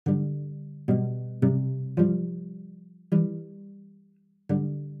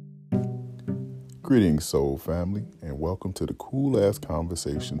Greetings, Soul Family, and welcome to the Cool Ass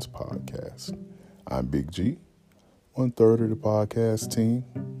Conversations podcast. I'm Big G, 1/3 of the podcast team.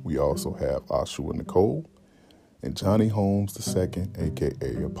 We also have Oshua Nicole and Johnny Holmes II,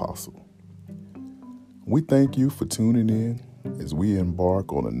 aka Apostle. We thank you for tuning in as we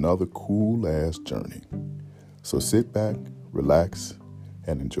embark on another cool ass journey. So sit back, relax,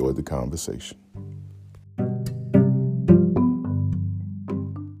 and enjoy the conversation.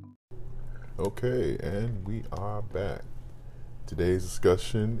 Okay, and we are back. Today's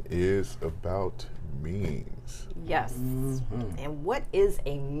discussion is about memes. Yes. And what is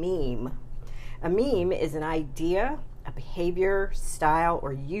a meme? A meme is an idea, a behavior, style,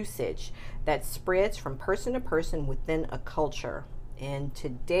 or usage that spreads from person to person within a culture. In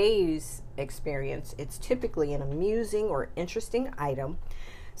today's experience, it's typically an amusing or interesting item,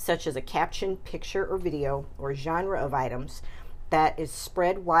 such as a caption, picture, or video, or genre of items that is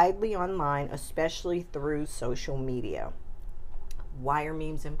spread widely online, especially through social media. Why are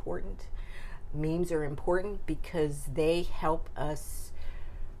memes important? Memes are important because they help us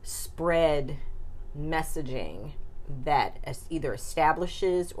spread messaging that either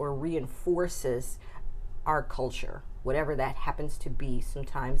establishes or reinforces our culture, whatever that happens to be.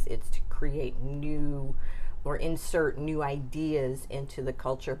 Sometimes it's to create new or insert new ideas into the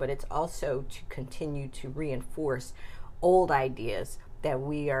culture, but it's also to continue to reinforce old ideas that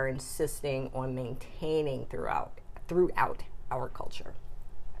we are insisting on maintaining throughout our culture.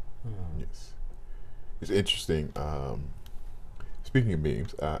 Yes. It's interesting. Speaking of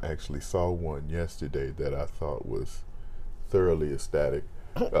memes, I actually saw one yesterday that I thought was thoroughly ecstatic.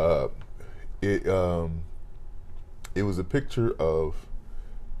 It was a picture of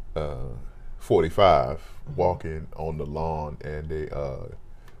 45 walking on the lawn, and a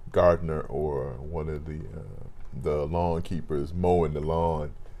gardener or one of the lawn keepers mowing the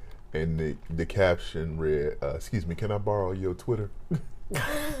lawn, and the caption read, "Excuse me, can I borrow your Twitter?"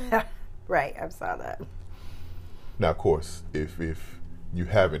 Right, I saw that. Now, of course, if you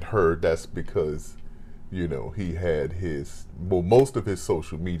haven't heard, that's because, he had most of his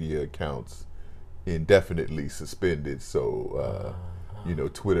social media accounts indefinitely suspended. So,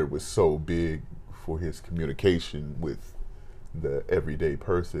 Twitter was so big for his communication with the everyday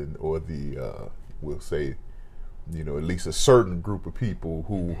person, or we'll say, at least a certain group of people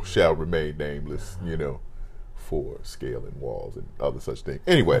who shall remain nameless, for scaling walls and other such things.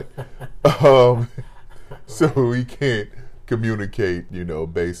 Anyway, so he can't communicate,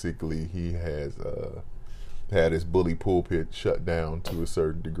 basically he has had his bully pulpit shut down to a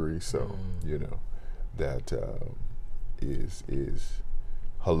certain degree. So, that is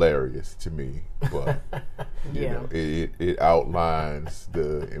hilarious to me, but it outlines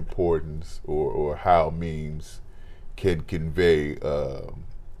the importance or how memes can convey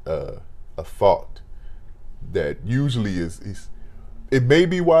a thought that usually is it may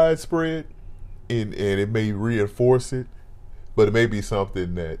be widespread and it may reinforce it, but it may be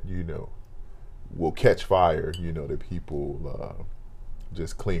something that will catch fire, that people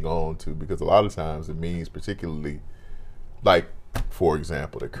just cling on to, because a lot of times it means, particularly, like, for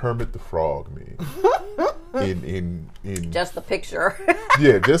example, the Kermit the Frog meme. in just the picture.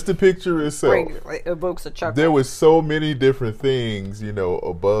 Yeah, just the picture itself evokes a chuckle. There was so many different things,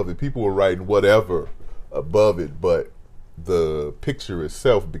 above it. People were writing whatever above it, but the picture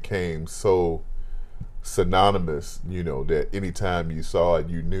itself became so synonymous, that anytime you saw it,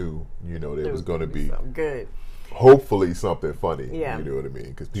 you knew, there was going to be good. Hopefully something funny. Yeah. You know what I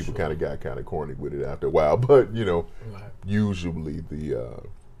mean? Because people kind of got kind of corny with it after a while. But, usually the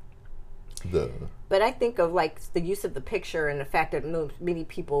But I think of like the use of the picture and the fact that many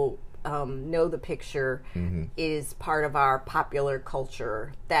people know the picture is part of our popular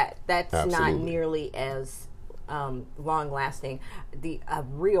culture. That's Absolutely not nearly as long lasting. A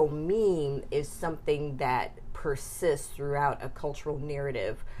real meme is something that persists throughout a cultural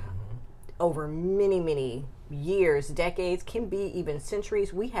narrative over many, many years, decades, can be even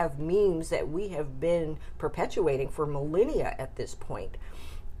centuries. We have memes that we have been perpetuating for millennia at this point.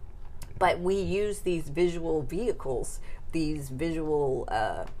 But we use these visual vehicles, these visual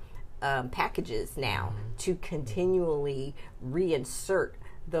packages now to continually reinsert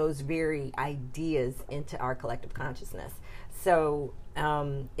those very ideas into our collective consciousness. So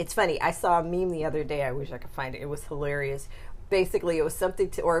it's funny. I saw a meme the other day. I wish I could find it. It was hilarious. Basically, it was something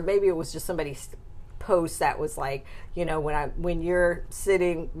or maybe it was just somebody's post that was like, when you're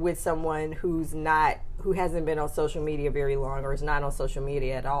sitting with someone who hasn't been on social media very long or is not on social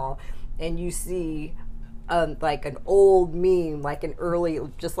media at all, and you see like an old meme, like an early,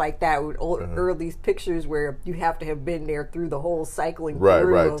 just like that, early pictures where you have to have been there through the whole cycling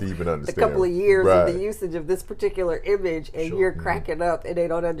through to even understand a couple of years of the usage of this particular image, and you're cracking up, and they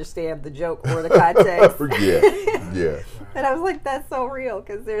don't understand the joke or the context. Yeah. And I was like, that's so real,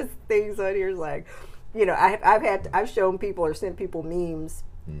 because there's things on here like, you know, I've shown people or sent people memes.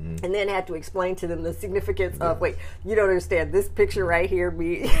 And then had to explain to them the significance of, wait, you don't understand, this picture right here,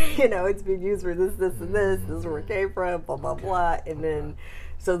 you know, it's been used for this, and this is where it came from, blah, blah, blah. And then,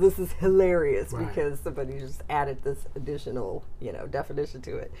 so this is hilarious because somebody just added this additional, you know, definition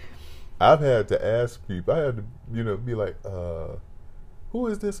to it. I've had to ask people, I had to, you know, be like, who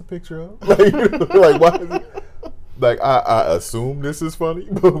is this a picture of? Like, why is it? Like, I assume this is funny,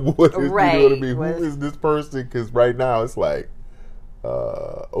 but what is, you know what I mean? Who is this person? Because right now it's like,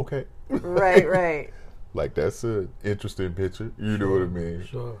 okay. Right. Like, that's an interesting picture. You know what I mean?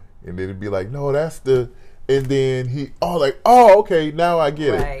 Sure. And then it'd be like, no, that's the, and then okay, now I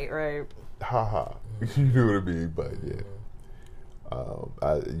get it. Right. Ha. You know what I mean? But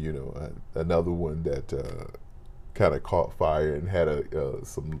another one that kind of caught fire and had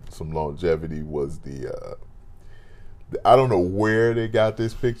some longevity was the I don't know where they got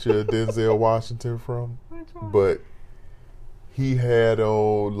this picture of Denzel Washington from, but he had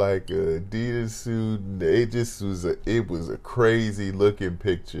on like a Adidas suit, and it was a crazy looking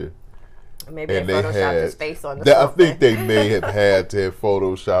picture. Maybe they photoshopped his face on the I think they may have had to have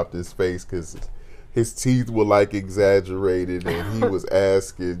photoshopped his face because his teeth were like exaggerated, and he was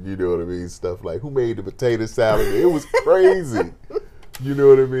asking, you know what I mean, stuff like, who made the potato salad? It was crazy. You know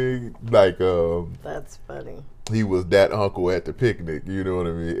what I mean? Like, that's funny. He was that uncle at the picnic, you know what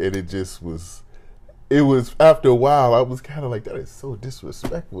I mean? And it just was, after a while, I was kind of like, that is so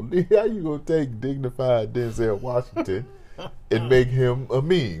disrespectful. How you going to take dignified Denzel Washington and make him a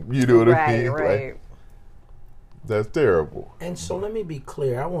meme? You know what I mean? Right. Like, that's terrible. And so let me be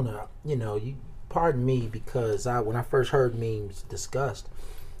clear. I want to, you pardon me, because when I first heard memes discussed,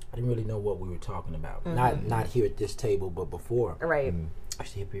 I didn't really know what we were talking about. Mm-hmm. Not here at this table, but before. Right. I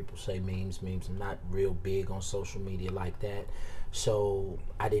used to hear people say memes. I'm not real big on social media like that. So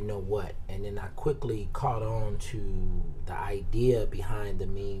I didn't know what. And then I quickly caught on to the idea behind the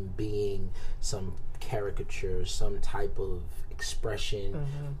meme being some caricature, some type of expression,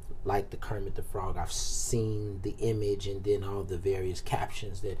 like the Kermit the Frog. I've seen the image and then all the various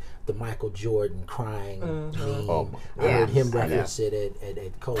captions, that the Michael Jordan crying meme. I heard him reference it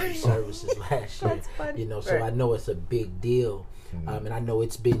at Kobe Services last year. Funny. So I know it's a big deal. And I know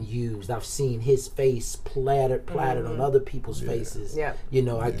it's been used. I've seen his face plattered on other people's faces.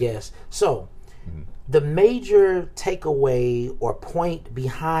 I guess. So the major takeaway or point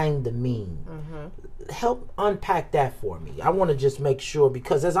behind the meme, help unpack that for me. I want to just make sure,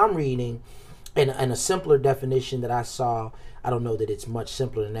 because as I'm reading, and a simpler definition that I saw, I don't know that it's much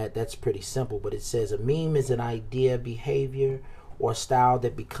simpler than that. That's pretty simple, but it says a meme is an idea, behavior, or style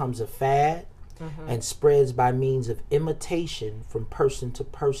that becomes a fad and spreads by means of imitation from person to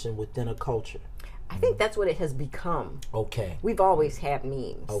person within a culture. I think that's what it has become. Okay. We've always had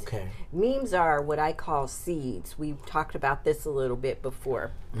memes. Okay. Memes are what I call seeds. We've talked about this a little bit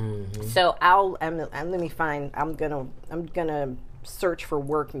before. So I'm gonna search for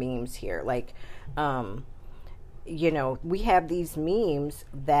work memes here. Like, we have these memes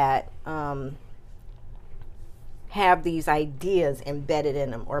that have these ideas embedded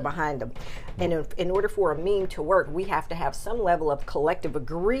in them or behind them. And in order for a meme to work, we have to have some level of collective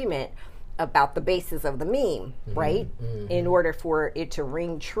agreement about the basis of the meme, right? In order for it to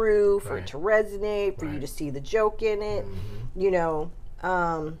ring true, for it to resonate, for you to see the joke in it,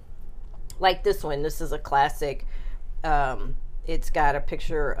 like this one. This is a classic. It's got a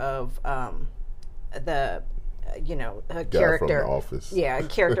picture of a character from The Office. Yeah, a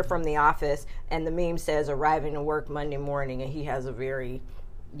character from The Office, and the meme says arriving to work Monday morning, and he has a very,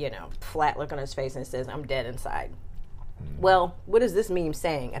 flat look on his face, and it says, "I'm dead inside." Well, what is this meme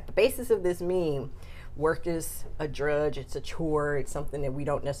saying? At the basis of this meme, work is a drudge, it's a chore, it's something that we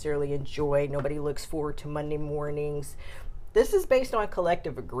don't necessarily enjoy. Nobody looks forward to Monday mornings. This is based on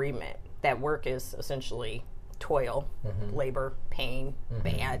collective agreement that work is essentially toil, labor, pain,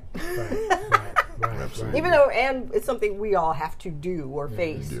 bad. Right. Even though, and it's something we all have to do or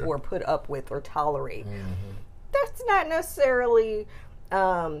face or put up with or tolerate. That's not necessarily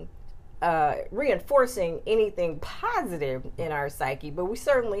reinforcing anything positive in our psyche, but we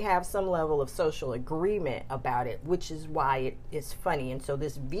certainly have some level of social agreement about it, which is why it is funny. And so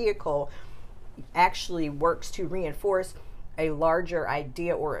this vehicle actually works to reinforce a larger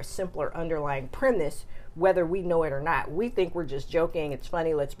idea or a simpler underlying premise whether we know it or not. We think we're just joking. It's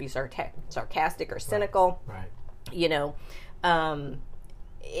funny. Let's be sarcastic or cynical. Right. You know,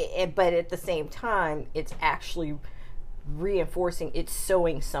 but at the same time, it's actually reinforcing, it's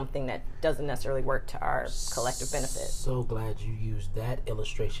sowing something that doesn't necessarily work to our collective benefit. So glad you used that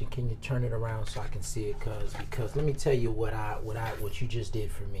illustration. Can you turn it around so I can see it? Because let me tell you what you just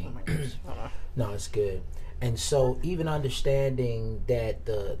did for me. Oh my gosh. No, it's good. And so even understanding that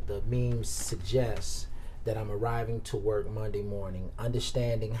the memes suggest that I'm arriving to work Monday morning,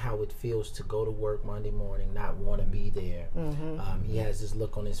 understanding how it feels to go to work Monday morning, not want to be there. He has this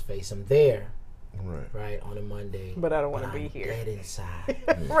look on his face. I'm there. Right, on a Monday. But I don't want to be here. Dead inside.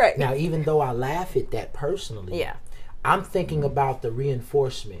 Right. Now, even though I laugh at that personally, I'm thinking about the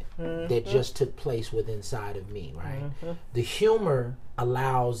reinforcement that just took place within inside of me, right? The humor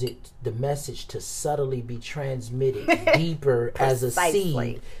allows the message to subtly be transmitted deeper as a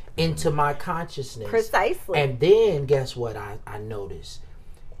seed into my consciousness. Precisely. And then, guess what I notice?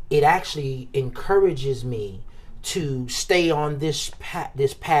 It actually encourages me to stay on this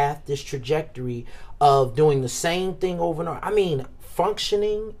path, this trajectory of doing the same thing over and over. I mean,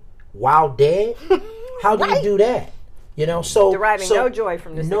 functioning while dead. How do you do that? You know, so deriving no joy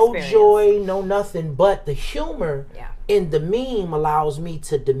from this no experience. Joy, no nothing. But the humor in the meme allows me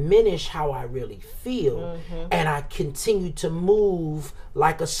to diminish how I really feel, and I continue to move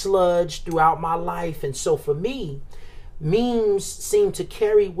like a sludge throughout my life. And so for me, memes seem to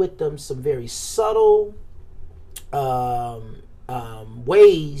carry with them some very subtle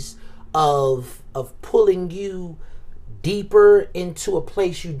ways of pulling you deeper into a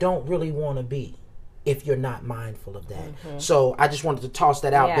place you don't really want to be if you're not mindful of that. So I just wanted to toss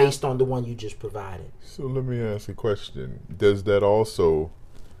that out based on the one you just provided. So let me ask a question. Does that also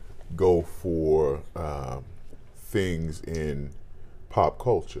go for things in pop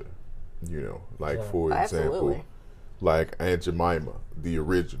culture? You know, like for example, like Aunt Jemima, the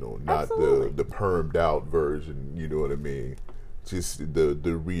original, not the permed out version, you know what I mean? Just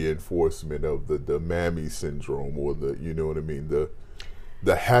the reinforcement of the mammy syndrome, or the, you know what I mean,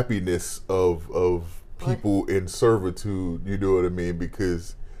 the happiness of people in servitude, you know what I mean?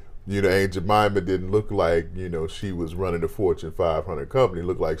 Because, you know, Aunt Jemima didn't look like, you know, she was running a Fortune 500 company. It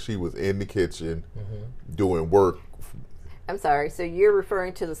looked like she was in the kitchen doing work. I'm sorry, so you're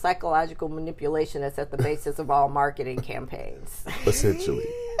referring to the psychological manipulation that's at the basis of all marketing campaigns. Essentially,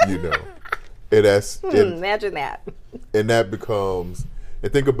 you know. And that's imagine that. And that becomes,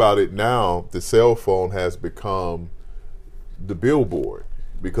 and think about it now, the cell phone has become the billboard,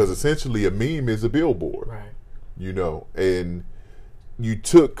 because essentially a meme is a billboard. Right. You know, and you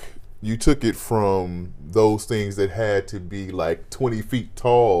took it from those things that had to be like 20 feet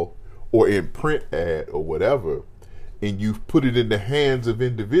tall or in print ad or whatever, and you've put it in the hands of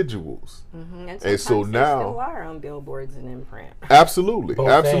individuals. And so now they still are on billboards and in print. Absolutely.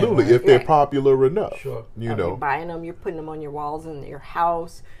 Absolutely. Right? If they're popular enough. Sure. You know. You're buying them, you're putting them on your walls in your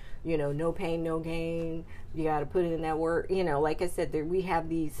house. You know, no pain, no gain. You got to put it in that word. You know, like I said, we have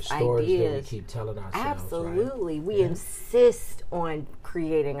these stories ideas. that we keep telling ourselves. Absolutely. Right? We insist on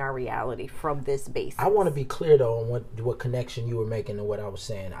creating our reality from this basis. I want to be clear, though, on what connection you were making and what I was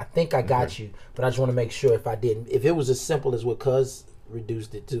saying. I think I got you, but I just want to make sure if I didn't. If it was as simple as what Cuz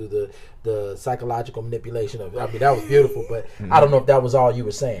reduced it to, the psychological manipulation of it. I mean, that was beautiful, but I don't know if that was all you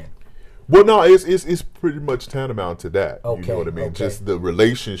were saying. Well, no, it's pretty much tantamount to that. Okay, you know what I mean? okay. Just the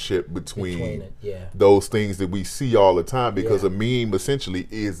relationship between it, those things that we see all the time, because a meme essentially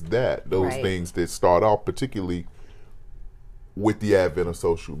is that. Those things that start off, particularly with the advent of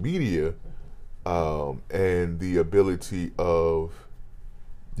social media, and the ability of,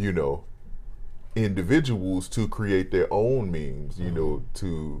 you know, individuals to create their own memes, you know,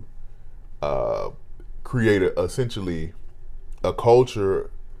 to create essentially a culture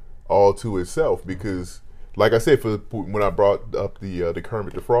all to itself. Because, like I said, when I brought up the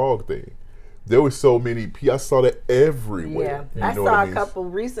Kermit the Frog thing, there were so many. I saw that everywhere. Yeah, I saw a couple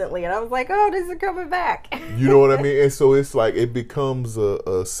recently, and I was like, "Oh, this is coming back." You know what I mean? And so it's like it becomes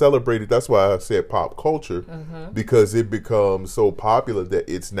a celebrated. That's why I said pop culture, because it becomes so popular that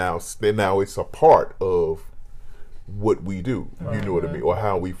it's now it's a part of what we do. You know what I mean, or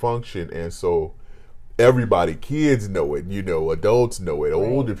how we function, and so. Everybody, kids know it, you know, adults know it,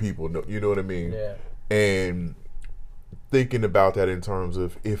 older people know, you know what I mean? Yeah. And thinking about that in terms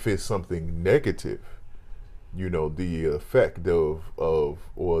of if it's something negative, you know, the effect of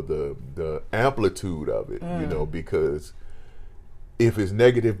or the amplitude of it, you know, because if it's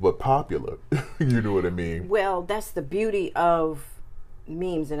negative but popular, you know what I mean? Well, that's the beauty of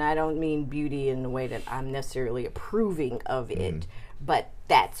memes, and I don't mean beauty in the way that I'm necessarily approving of it, but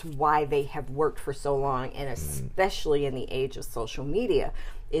that's why they have worked for so long, and especially in the age of social media,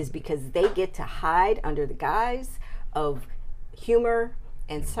 is because they get to hide under the guise of humor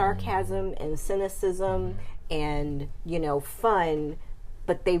and sarcasm and cynicism and, you know, fun,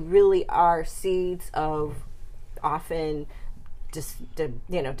 but they really are seeds of often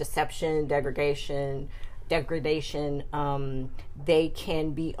deception, degradation. They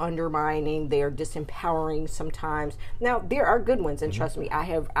can be undermining, they are disempowering sometimes. Now, there are good ones, and trust me,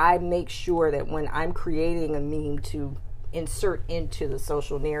 I make sure that when I'm creating a meme to insert into the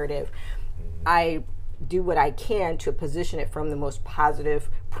social narrative, I do what I can to position it from the most positive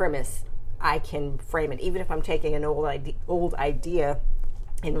premise I can frame it. Even if I'm taking an old idea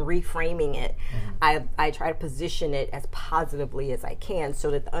and reframing it, I try to position it as positively as I can,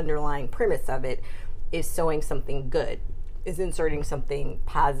 so that the underlying premise of it is sowing something good, is inserting something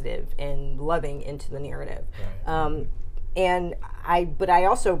positive and loving into the narrative. Right. But I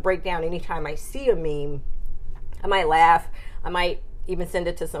also break down anytime I see a meme. I might laugh. I might even send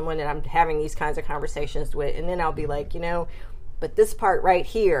it to someone that I'm having these kinds of conversations with, and then I'll be like, you know, but this part right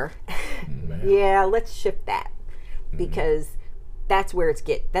here, yeah, let's shift that, because that's where it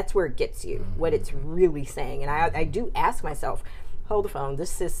gets you, what it's really saying. And I do ask myself, hold the phone,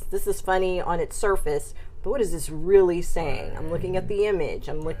 this is funny on its surface, but what is this really saying? I'm looking at the image,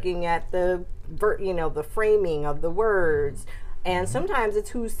 I'm looking at the framing of the words, and sometimes it's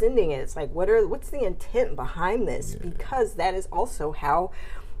who's sending it. It's like, what's the intent behind this? Because that is also how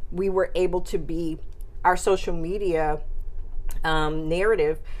we were able to be, our social media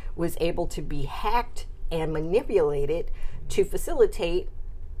narrative was able to be hacked and manipulated to facilitate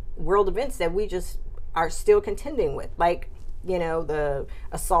world events that we just are still contending with, like, you know, the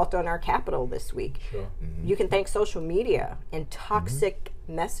assault on our Capitol this week. Sure. You can thank social media and toxic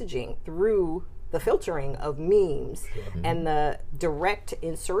messaging through the filtering of memes and the direct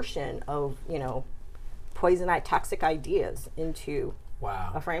insertion of, you know, toxic ideas into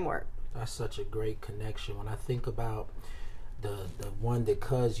a framework. That's such a great connection. When I think about the one that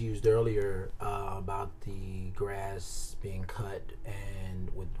Cuz used earlier about the grass being cut and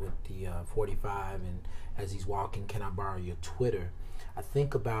with the 45, and as he's walking, can I borrow your Twitter? I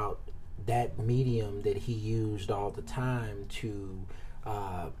think about that medium that he used all the time to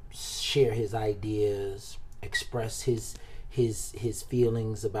share his ideas, express his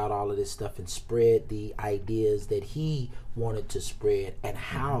feelings about all of this stuff, and spread the ideas that he wanted to spread, and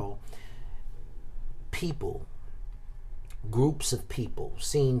how groups of people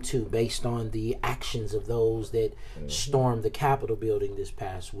seem to, based on the actions of those that stormed the Capitol building this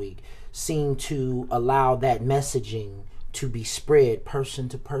past week, seem to allow that messaging to be spread person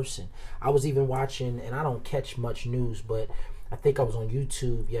to person. I was even watching, and I don't catch much news, but I think I was on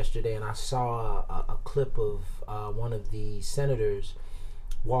YouTube yesterday, and I saw a clip of one of the senators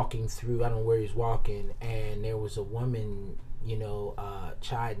walking through, I don't know where he's walking, and there was a woman, you know,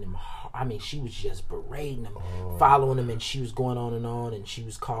 chiding him. I mean, she was just berating him, following him, and she was going on, and she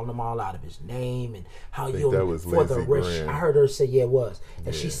was calling him all out of his name, and how you for the rest. I heard her say, yeah, it was,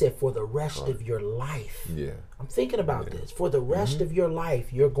 and she said, for the rest of your life. Yeah, I'm thinking about this. For the rest of your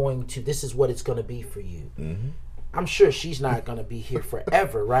life, you're going to. This is what it's going to be for you. I'm sure she's not going to be here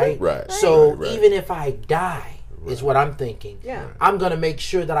forever, right? Right. So even if I die, is what I'm thinking. Yeah. I'm going to make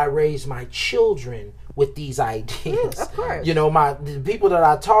sure that I raise my children with these ideas. Of course. You know, the people that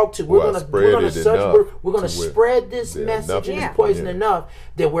I talk to, we're going to spread this message and this poison enough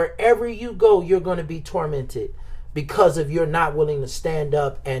that wherever you go, you're going to be tormented because of you're not willing to stand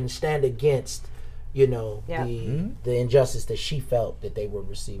up and stand against, you know, the injustice that she felt that they were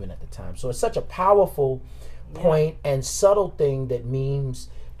receiving at the time. So it's such a powerful point and subtle thing that memes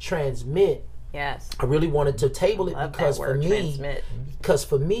transmit. Yes. I really wanted to table it because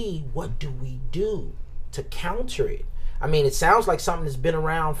for me, what do we do to counter it? I mean, it sounds like something that's been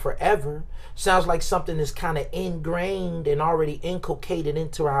around forever. Sounds like something that's kind of ingrained and already inculcated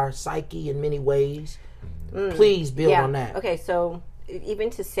into our psyche in many ways. Please build on that. Okay, so even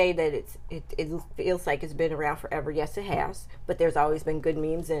to say that it feels like it's been around forever, yes, it has. But there's always been good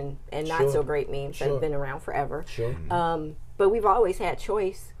memes and not so great memes that have been around forever. Sure. But we've always had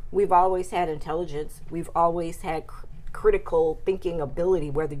choice. We've always had intelligence. We've always had critical thinking ability.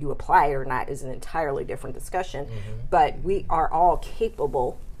 Whether you apply it or not is an entirely different discussion. But we are all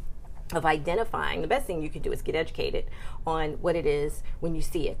capable of identifying. The best thing you can do is get educated on what it is when you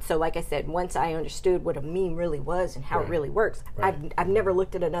see it. So like I said, once I understood what a meme really was and how it really works, I've never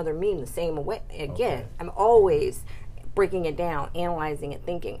looked at another meme the same way again. I'm always breaking it down, analyzing it,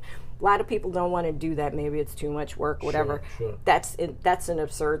 thinking. A lot of people don't want to do that. Maybe it's too much work, whatever. Sure. That's an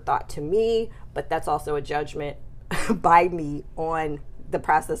absurd thought to me, but that's also a judgment by me on the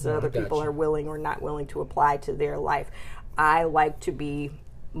process that other people you. are willing or not willing to apply to their life. I like to be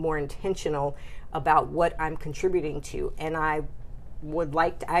more intentional about what I'm contributing to, and I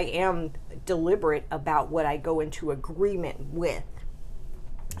am deliberate about what I go into agreement with.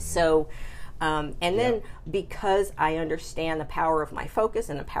 So, then because I understand the power of my focus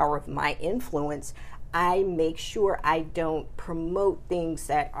and the power of my influence, I make sure I don't promote things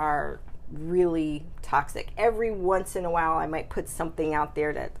that are really toxic. Every once in a while, I might put something out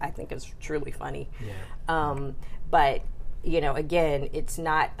there that I think is truly funny. But, again, it's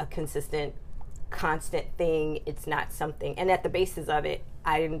not a constant thing. It's not something, and at the basis of it,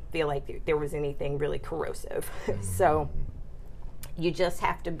 I didn't feel like there was anything really corrosive. So you just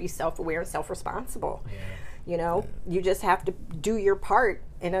have to be self-aware and self-responsible. You just have to do your part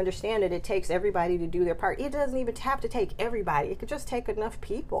and understand that it takes everybody to do their part. It doesn't even have to take everybody. It could just take enough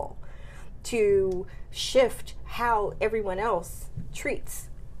people to shift how everyone else treats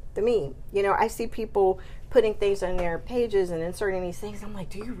the meme. I see people putting things on their pages and inserting these things. I'm like,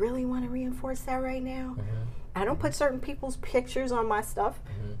 do you really want to reinforce that right now? I don't put certain people's pictures on my stuff.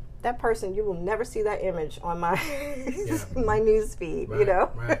 That person, you will never see that image on my my news feed,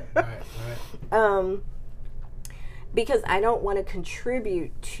 Right. Because I don't want to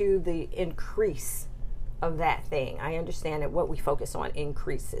contribute to the increase of that thing. I understand that what we focus on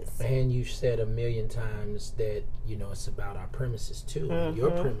increases. And you've said a million times that, it's about our premises too.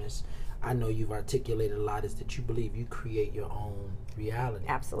 Your premise, I know you've articulated a lot, is that you believe you create your own reality.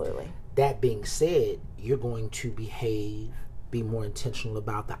 Absolutely. That being said, you're going to be more intentional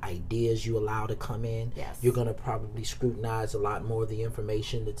about the ideas you allow to come in. Yes. You're going to probably scrutinize a lot more of the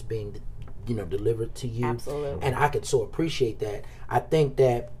information that's being, delivered to you. Absolutely. And I could so appreciate that. I think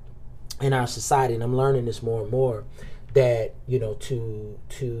that in our society, and I'm learning this more and more, that,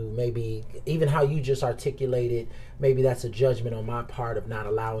 to maybe, even how you just articulated, maybe that's a judgment on my part of not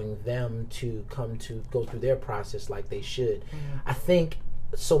allowing them to go through their process like they should. I think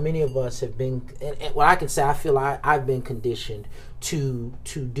so many of us have been, and what I can say, I feel I've been conditioned to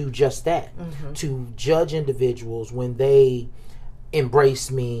do just that, to judge individuals when they embrace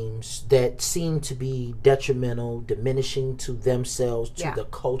memes that seem to be detrimental, diminishing to themselves, to the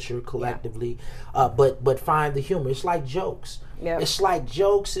culture collectively, but find the humor. It's like jokes. It's like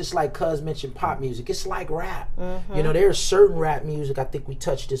jokes. It's like Cuz mentioned pop music. It's like rap. There's certain rap music, I think we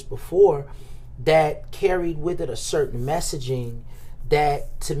touched this before, that carried with it a certain messaging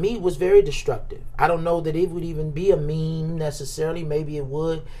that to me was very destructive. I don't know that it would even be a meme necessarily. Maybe it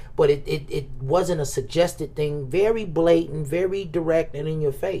would, but it wasn't a suggested thing. Very blatant, very direct, and in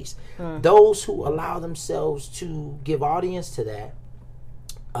your face. Those who allow themselves to give audience to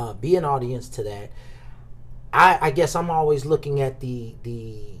that, be an audience to that, I guess I'm always looking at the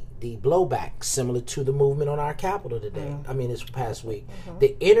blowback, similar to the movement on our Capitol today. I mean, this past week.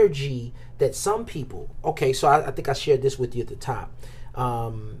 The energy that some people, so I think I shared this with you at the top.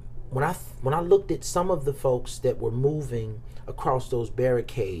 When I looked at some of the folks that were moving across those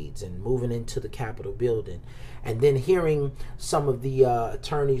barricades and moving into the Capitol building, and then hearing some of the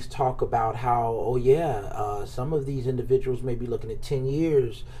attorneys talk about how, some of these individuals may be looking at 10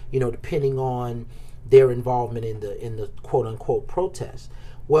 years, depending on their involvement in the quote unquote protest.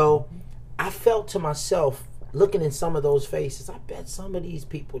 Well, I felt to myself, looking in some of those faces, I bet some of these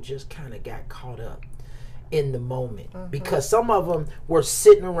people just kind of got caught up in the moment, because some of them were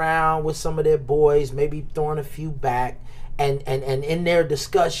sitting around with some of their boys, maybe throwing a few back, and in their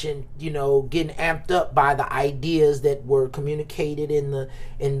discussion, getting amped up by the ideas that were communicated in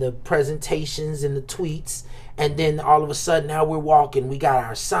the presentations and the tweets. And then all of a sudden, now we're walking, we got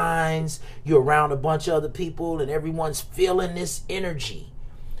our signs, you're around a bunch of other people, and everyone's feeling this energy.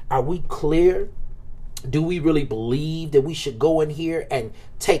 Are we clear? Do we really believe that we should go in here and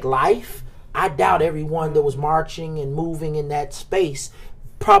take life? I doubt everyone that was marching and moving in that space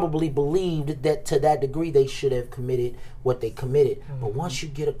probably believed that to that degree they should have committed what they committed. But once you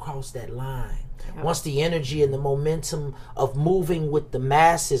get across that line, once the energy and the momentum of moving with the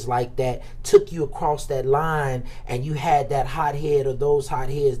masses like that took you across that line, and you had that hot head or those hot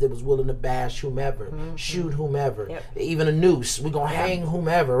heads that was willing to bash whomever, shoot whomever, even a noose, we're going to hang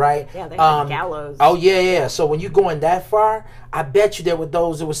whomever, right? Yeah, they had gallows. Oh, yeah. So when you're going that far, I bet you there were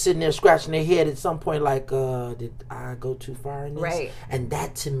those that were sitting there scratching their head at some point like, did I go too far in this? Right. And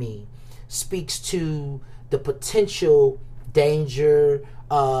that to me speaks to the potential danger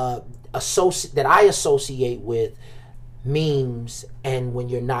that I associate with memes and when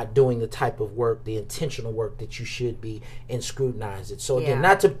you're not doing the type of work, the intentional work that you should be, and scrutinize it. So again,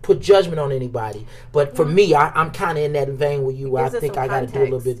 not to put judgment on anybody, but for me, I'm kind of in that vein with you where I think I got to do a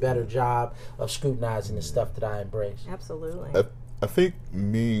little bit better job of scrutinizing the stuff that I embrace. Absolutely. I think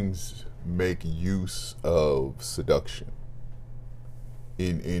memes make use of seduction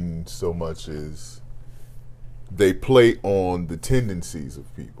in so much as they play on the tendencies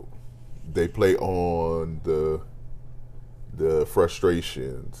of people. They play on the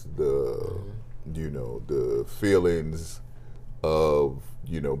frustrations, the feelings of,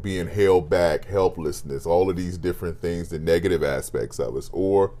 being held back, helplessness, all of these different things, the negative aspects of us,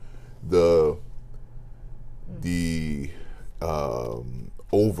 or the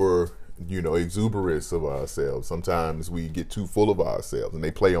over, exuberance of ourselves. Sometimes we get too full of ourselves, and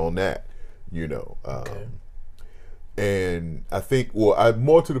they play on that, Okay. And I think,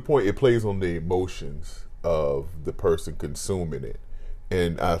 more to the point, it plays on the emotions of the person consuming it.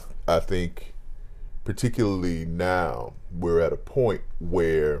 And I think particularly now we're at a point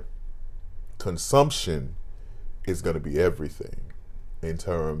where consumption is going to be everything, in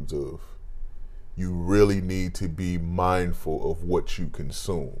terms of you really need to be mindful of what you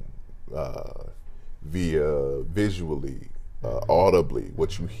consume via visually, audibly,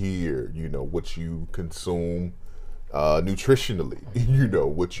 what you hear, what you consume nutritionally,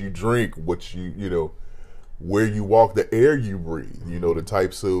 what you drink, what you, where you walk, the air you breathe, the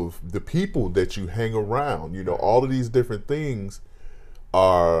types of the people that you hang around, all of these different things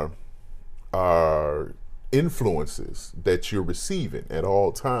are influences that you're receiving at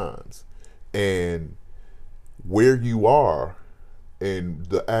all times. And where you are and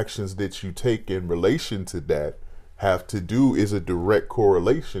the actions that you take in relation to that is a direct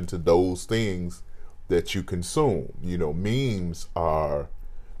correlation to those things that you consume. Memes are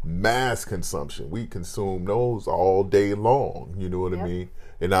mass consumption. We consume those all day long. You know what I mean?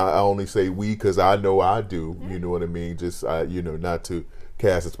 And I only say we because I know I do. You know what I mean? Just not to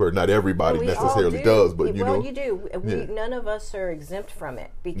cast aspersions. Not everybody necessarily does, but you do. None of us are exempt from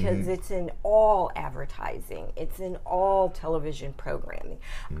it because it's in all advertising. It's in all television programming.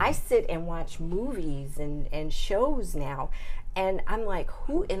 I sit and watch movies and shows now, and I'm like,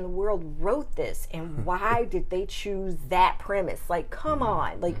 who in the world wrote this, and why did they choose that premise? Like, come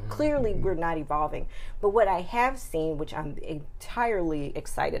on. Like, clearly we're not evolving. But what I have seen, which I'm entirely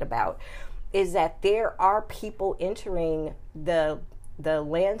excited about, is that there are people entering the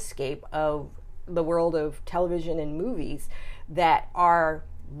landscape of the world of television and movies that are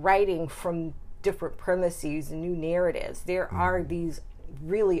writing from different premises and new narratives. There are these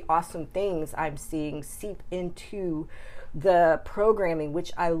really awesome things I'm seeing seep into the programming,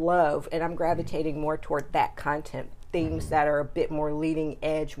 which I love, and I'm gravitating more toward that content, things that are a bit more leading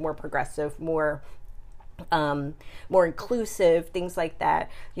edge, more progressive, more inclusive, things like that,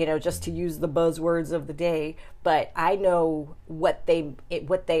 just to use the buzzwords of the day. But I know what they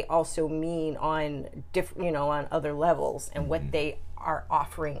also mean on different, on other levels, and what they are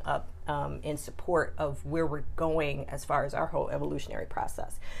offering up in support of where we're going as far as our whole evolutionary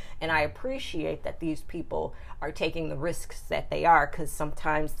process. And I appreciate that these people are taking the risks that they are, because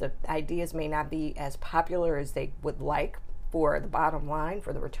sometimes the ideas may not be as popular as they would like for the bottom line,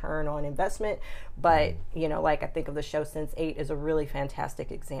 for the return on investment. But, like I think of the show Sense8 is a really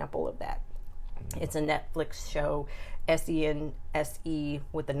fantastic example of that. It's a Netflix show. SENSE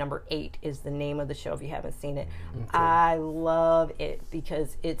with the number 8 is the name of the show if you haven't seen it. Okay. I love it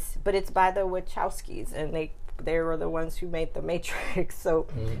because it's by the Wachowskis, and they were the ones who made The Matrix. So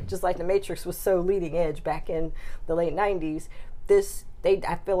just like The Matrix was so leading edge back in the late 90s,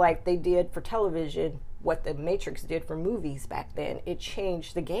 I feel like they did for television what The Matrix did for movies back then. It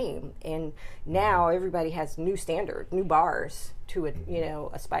changed the game, and now everybody has new standards, new bars to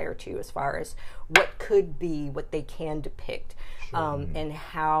aspire to as far as what could be, what they can depict, and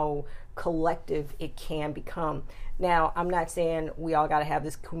how collective it can become. Now, I'm not saying we all got to have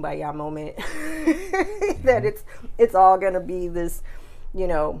this kumbaya moment that it's all going to be this,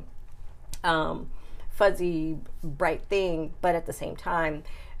 fuzzy, bright thing, but at the same time,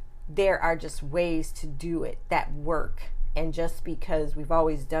 there are just ways to do it that work. And just because we've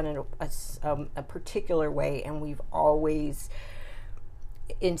always done it a particular way, and we've always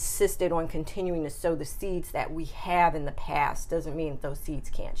insisted on continuing to sow the seeds that we have in the past, doesn't mean those seeds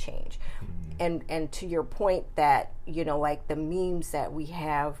can't change. And to your point that, like the memes that we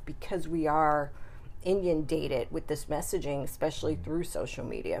have, because we are inundated with this messaging, especially through social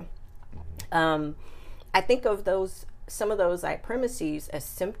media, I think of some of those premises as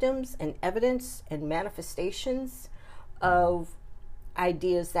symptoms and evidence and manifestations of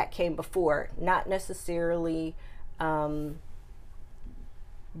ideas that came before, not necessarily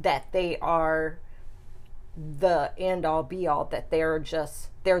that they are the end all be all, that they're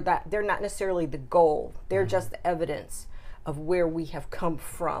not necessarily the goal. They're just the evidence of where we have come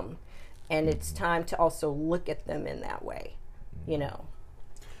from. And it's time to also look at them in that way, you know.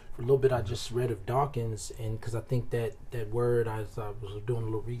 For a little bit, I just read of Dawkins, and because I think that word, as I was doing a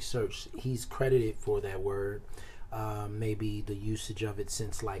little research, he's credited for that word, maybe the usage of it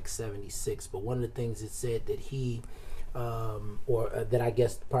since like 76. But one of the things it said that he, that I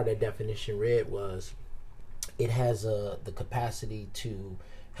guess part of that definition read was, it has the capacity to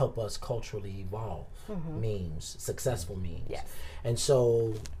help us culturally evolve. Memes, successful memes. Yes. And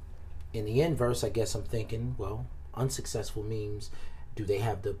so in the inverse, I guess I'm thinking, well, unsuccessful memes, do they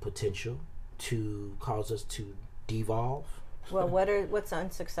have the potential to cause us to devolve? Well, what's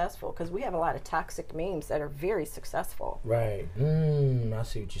unsuccessful? Because we have a lot of toxic memes that are very successful. Right. I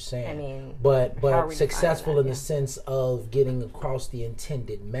see what you're saying. I mean, but successful in the sense of getting across the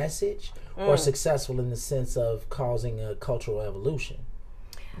intended message, or successful in the sense of causing a cultural evolution?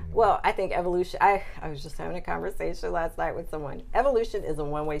 Well, I think evolution, I was just having a conversation last night with someone. Evolution is a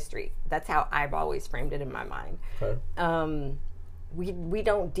one-way street. That's how I've always framed it in my mind. Okay. We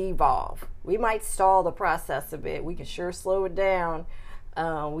don't devolve. We might stall the process a bit. We can sure slow it down.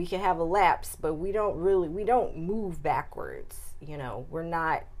 We can have a lapse, but we don't move backwards. You know,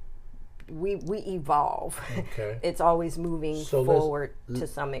 we evolve. Okay. It's always moving forward to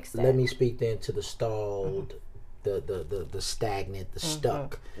some extent. Let me speak then to the stalled, the stagnant, the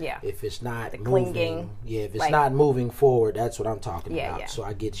stuck. Yeah. If it's not moving, clinging. Yeah, if it's not moving forward, that's what I'm talking about. Yeah. So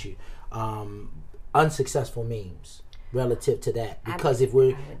I get you. Unsuccessful memes relative to that. Because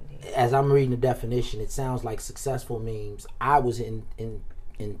as I'm reading the definition, it sounds like successful memes, I was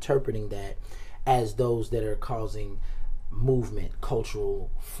interpreting that as those that are causing movement, cultural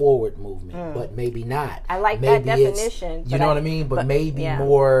forward movement, but maybe not. I like that definition. You know what I mean? But maybe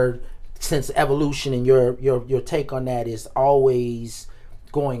more, since evolution and your take on that is always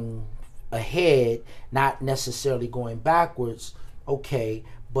going ahead, not necessarily going backwards. Okay,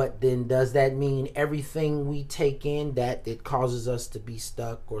 but then does that mean everything we take in that it causes us to be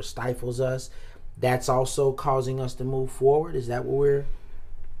stuck or stifles us, that's also causing us to move forward? Is that what we're...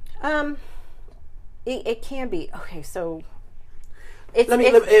 It can be. Okay, so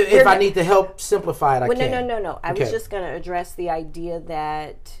if I need to help simplify it, I can. No. I was just going to address the idea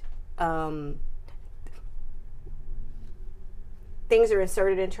that things are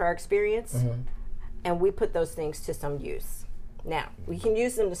inserted into our experience, and we put those things to some use. Now, we can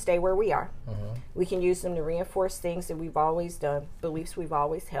use them to stay where we are. We can use them to reinforce things that we've always done, beliefs we've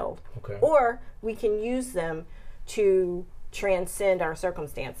always held. Okay. Or we can use them to transcend our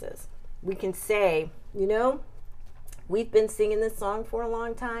circumstances. We can say, you know, we've been singing this song for a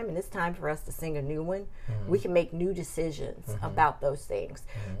long time, and it's time for us to sing a new one. We can make new decisions about those things.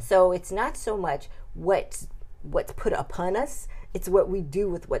 So it's not so much what's put upon us, it's what we do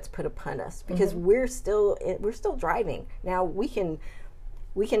with what's put upon us, because we're still driving. Now we can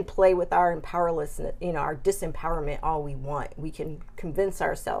play with our powerlessness, you know, our disempowerment all we want. We can convince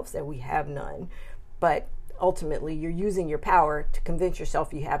ourselves that we have none, but ultimately you're using your power to convince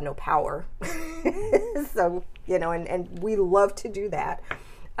yourself you have no power. So, you know, and we love to do that.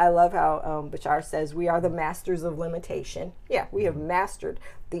 I love how Bashar says we are the masters of limitation. Yeah, we have mastered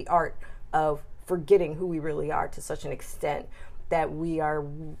the art of forgetting who we really are to such an extent that we are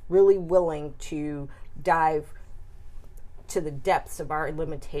really willing to dive to the depths of our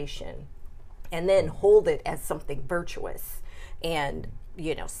limitation and then hold it as something virtuous and,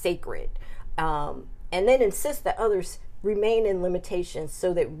 you know, sacred. And then insist that others remain in limitations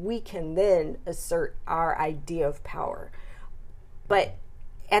so that we can then assert our idea of power. But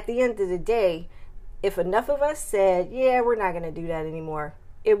at the end of the day, if enough of us said, yeah, we're not going to do that anymore,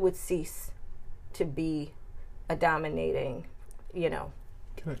 it would cease to be a dominating, you know.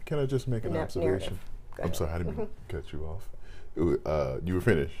 Can I just make an observation? I'm sorry, I didn't mean to cut you off. You were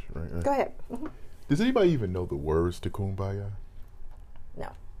finished, right? Go ahead. Does anybody even know the words to Kumbaya?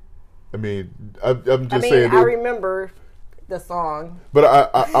 No. I mean, I'm just saying. I remember the song, but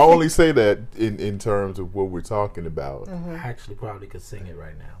I only say that in terms of what we're talking about. I actually probably could sing it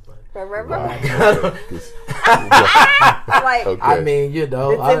right now, but like, okay. I mean, you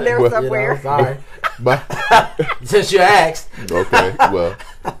know, it's in there somewhere. You know, sorry. Since you asked. Okay. Well.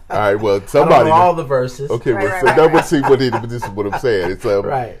 All right. Well, somebody. I don't know all the verses. Okay. This is what I'm saying. It's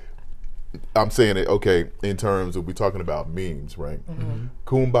right. I'm saying it. Okay. In terms of we're talking about memes, right?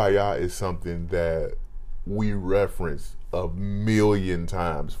 Kumbaya is something that we reference a million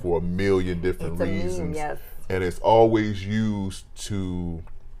times for a million different reasons. Meme, yes. And it's always used to,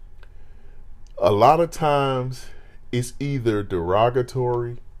 a lot of times it's either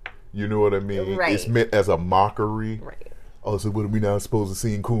derogatory, you know what I mean? Right. It's meant as a mockery. Right. Oh, so what are we not supposed to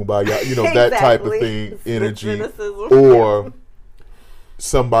sing Kumbaya? You know, Exactly. that type of thing, energy. Cynicism. Or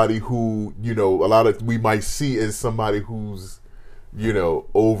somebody who, you know, we might see as somebody who's, you know,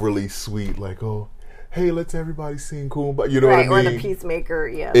 overly sweet, like, oh, hey, let's everybody sing Kumbaya. You know what I mean? Or the peacemaker,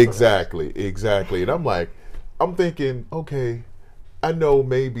 yeah. Exactly. And I'm thinking, okay, I know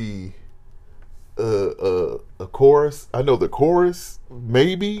maybe a chorus. I know the chorus,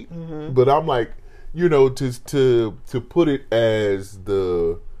 maybe, but I'm like, you know, to put it as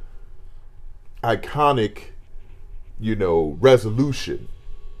the iconic, you know, resolution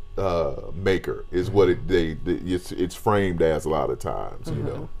maker is what it's framed as a lot of times. You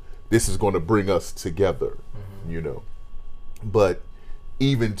know, this is going to bring us together. You know, but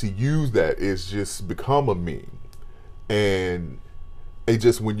even to use that is just become a meme, and it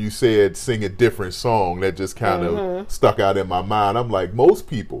just, when you said sing a different song, that just kind of stuck out in my mind. I'm like, most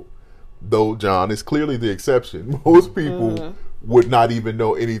people, though John is clearly the exception, most people would not even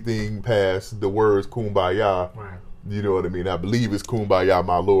know anything past the words Kumbaya. Right. You know what I mean? I believe it's Kumbaya,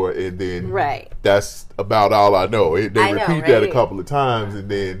 my Lord, and then right. That's about all I know. They repeat that a right? couple of times, and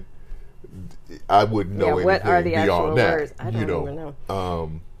then I wouldn't know anything what are the beyond actual that. words? I don't even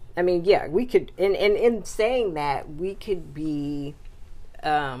know. I mean, yeah, we could, and in saying that, we could be,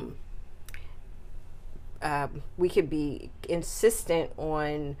 insistent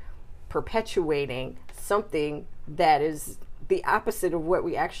on perpetuating something that is the opposite of what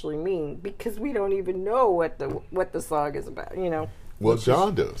we actually mean, because we don't even know what the song is about. You know. Well,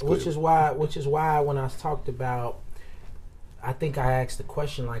 John does, which is why when I talked about, I think I asked the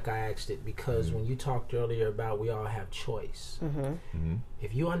question like I asked it because when you talked earlier about we all have choice,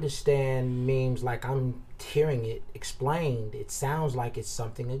 if you understand memes like I'm hearing it explained, it sounds like it's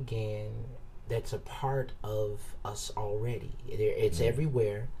something again that's a part of us already. It's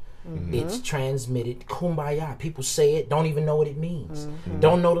everywhere. It's transmitted. Kumbaya. People say it, don't even know what it means.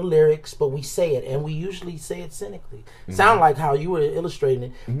 Don't know the lyrics, but we say it, and we usually say it cynically. Sound like how you were illustrating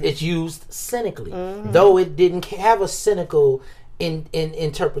it. It's used cynically, though it didn't have a cynical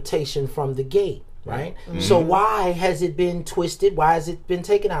interpretation from the gate. Right? So why has it been twisted? Why has it been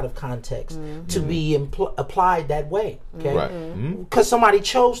taken out of context to be applied that way? Okay, because somebody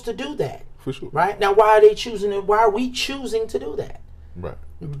chose to do that. For sure. Right? Now, why are they choosing it? Why are we choosing to do that? Right.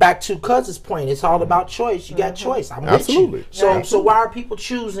 Back to Cuz's point, it's all about choice. You got choice. I'm Absolutely. with you. So why are people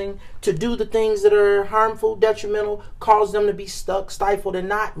choosing to do the things that are harmful, detrimental, cause them to be stuck, stifled, and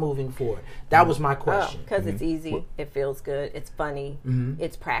not moving forward? That was my question. Because it's easy, it feels good, it's funny,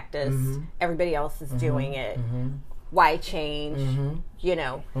 it's practice, everybody else is doing it. Why change? You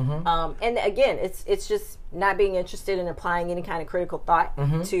know, and again, it's just not being interested in applying any kind of critical thought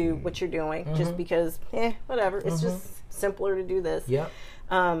to what you're doing, just because, whatever. It's just simpler to do this. Yep.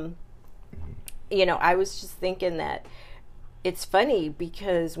 You know, I was just thinking that it's funny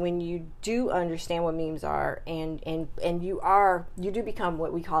because when you do understand what memes are, and you do become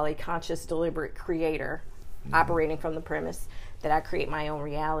what we call a conscious, deliberate creator, operating from the premise that I create my own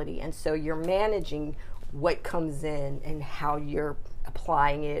reality, and so you're managing what comes in and how you're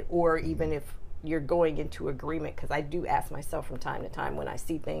applying it, or even if you're going into agreement, because I do ask myself from time to time when I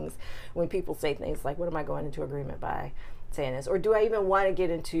see things, when people say things like, what am I going into agreement by saying this? Or do I even want to get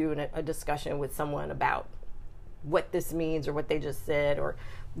into a discussion with someone about what this means or what they just said? Or,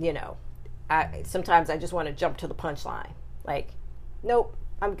 you know, sometimes I just want to jump to the punchline. Like, nope,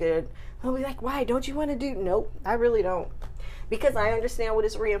 I'm good. I'll be like, why? Don't you want to do? Nope, I really don't. Because I understand what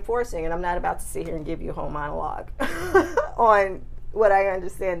it's reinforcing, and I'm not about to sit here and give you a whole monologue on what I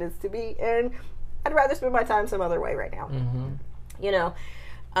understand this to be. And I'd rather spend my time some other way right now. You know?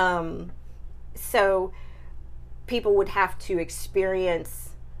 So people would have to experience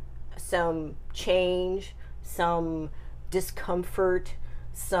some change, some discomfort,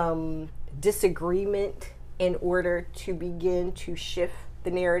 some disagreement in order to begin to shift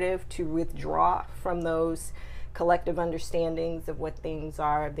the narrative, to withdraw from those collective understandings of what things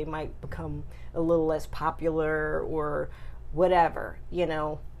are. They might become a little less popular or whatever. You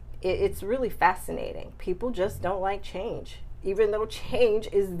know, it's really fascinating. People just don't like change, even though change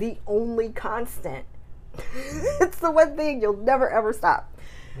is the only constant. It's the one thing you'll never ever stop.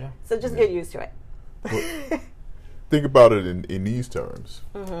 Yeah. So just get used to it. Well, think about it in these terms.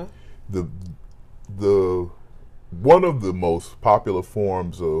 The one of the most popular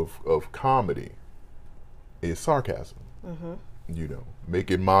forms of comedy is sarcasm. You know,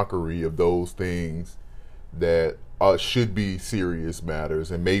 making mockery of those things that should be serious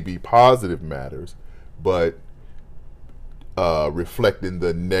matters and maybe positive matters, but reflecting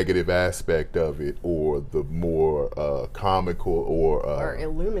the negative aspect of it, or the more comical or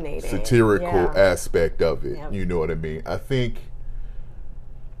illuminating, satirical aspect of it. You know what I mean? I think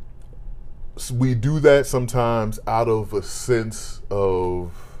we do that sometimes out of a sense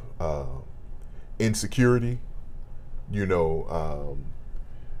of insecurity. You know,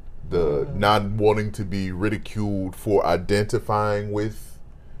 the not wanting to be ridiculed for identifying with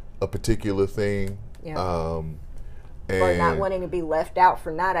a particular thing. Or not wanting to be left out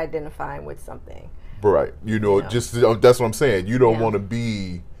for not identifying with something. Right. You know, just that's what I'm saying. You don't want to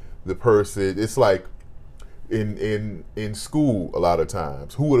be the person. It's like in school a lot of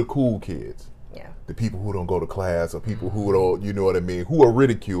times. Who are the cool kids? Yeah. The people who don't go to class, or people who don't, you know what I mean, who are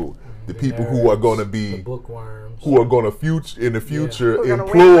ridiculed. The people who are going to be the bookworms, who are going to in the future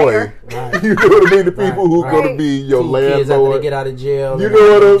employ. You know what I mean? The people who are going to be your cool landlord. Kids after they get out of jail. You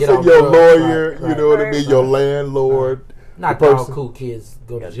know what I'm saying? Your lawyer. You know what I mean? Your landlord. Not that all cool kids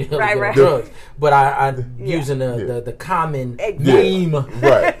go to jail to drugs, but I'm using the common meme.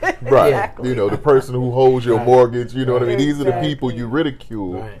 Right. Exactly. You know, the person who holds your mortgage. You know what I mean? These are the people you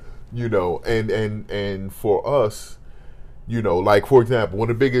ridicule. Right. You know, and for us, you know, like for example, one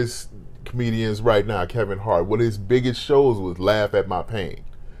of the biggest comedians right now, Kevin Hart, one of his biggest shows was Laugh at My Pain.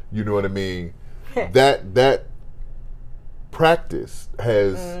 You know what I mean? that practice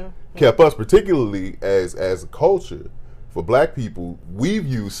has kept us, particularly as a culture, for black people, we've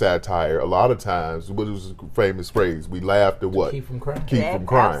used satire a lot of times. What was the famous phrase? We laughed at what? Keep from crying. Keep from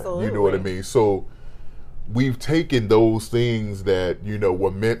crying. Absolutely. You know what I mean? So we've taken those things that, you know,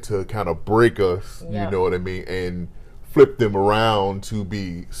 were meant to kind of break us, you know what I mean, and flip them around to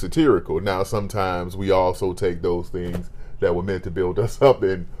be satirical. Now, sometimes we also take those things that were meant to build us up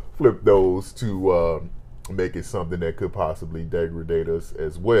and flip those to make it something that could possibly degrade us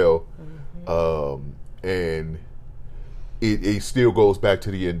as well. And it still goes back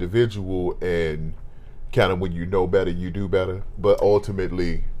to the individual, and kind of when you know better, you do better. But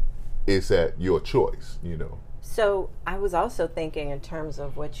ultimately, it's at your choice, you know. So I was also thinking in terms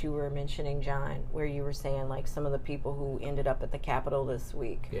of what you were mentioning, John, where you were saying like some of the people who ended up at the Capitol this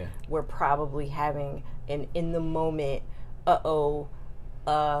week were probably having an in the moment,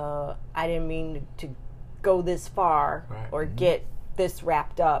 I didn't mean to go this far or get this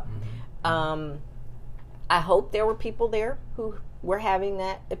wrapped up. I hope there were people there who were having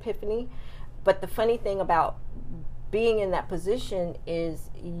that epiphany. But the funny thing about being in that position is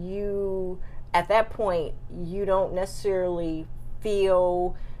at that point, you don't necessarily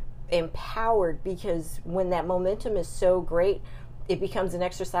feel empowered, because when that momentum is so great, it becomes an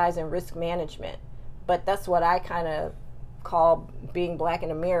exercise in risk management. But that's what I kind of call being black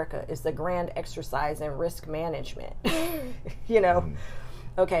in America, is the grand exercise in risk management. You know?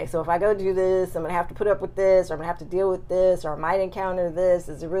 Okay, so if I go do this, I'm going to have to put up with this, or I'm going to have to deal with this, or I might encounter this.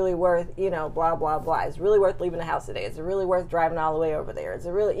 Is it really worth, you know, blah, blah, blah. Is it really worth leaving the house today? Is it really worth driving all the way over there? Is it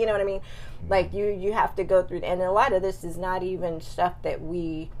really, you know what I mean? Like, you have to go through, and a lot of this is not even stuff that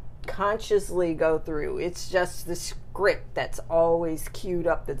we consciously go through. It's just the script that's always queued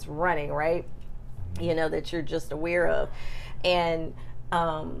up, that's running, right? You know, that you're just aware of. And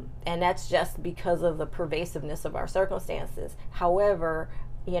that's just because of the pervasiveness of our circumstances. However,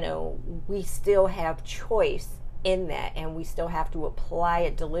 you know, we still have choice in that, and we still have to apply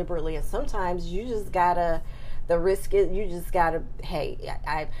it deliberately. And sometimes you just gotta, hey,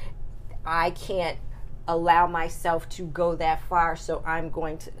 I can't allow myself to go that far, so I'm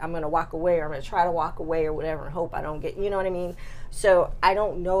going to walk away, or I'm going to try to walk away or whatever, and hope I don't get, you know what I mean? So I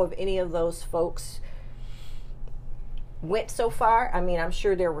don't know if any of those folks went so far. I mean, I'm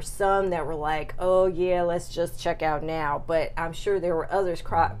sure there were some that were like, oh yeah, let's just check out now. But I'm sure there were others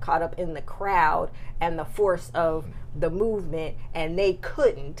caught up in the crowd and the force of the movement, and they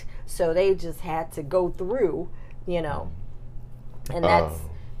couldn't. So they just had to go through, you know. And that's...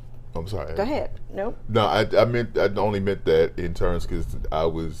 I'm sorry. Go ahead. No, I only meant that in terms because I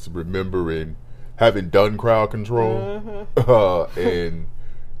was remembering having done crowd control, and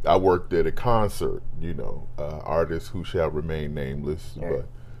I worked at a concert, you know, artists who shall remain nameless, but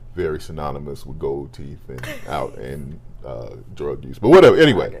very synonymous with gold teeth and drug use. But whatever.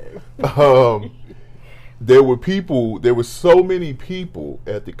 Anyway, there were so many people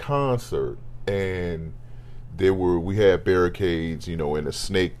at the concert, and we had barricades, you know, in a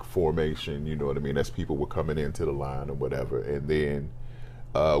snake formation, you know what I mean, as people were coming into the line or whatever. And then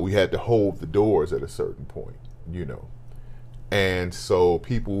we had to hold the doors at a certain point, you know. And so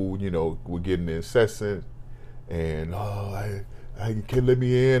people, you know, were getting incessant and, I can let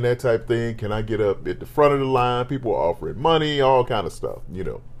me in, that type thing. Can I get up at the front of the line? People were offering money, all kind of stuff, you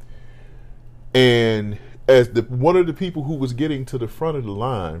know. And as one of the people who was getting to the front of the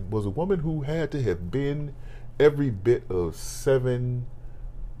line was a woman who had to have been every bit of 7.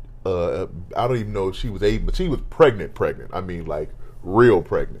 I don't even know if she was 8, but she was pregnant. I mean, like real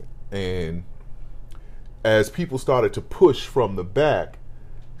pregnant. And as people started to push from the back,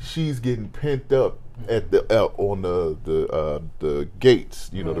 she's getting pent up at on the gates,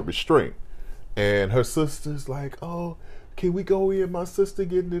 the restraint. And her sister's like, "Oh, can we go in? My sister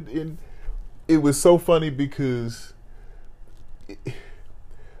getting it in." It was so funny because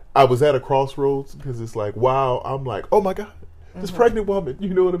I was at a crossroads because it's like, wow, I'm like, oh my God, this pregnant woman,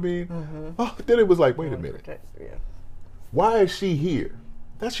 you know what I mean? Oh, then it was like, wait a minute. Why is she here?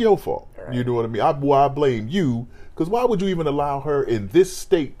 That's your fault. Right. You know what I mean? I blame you, because why would you even allow her in this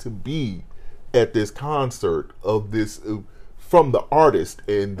state to be at this concert of this, from the artist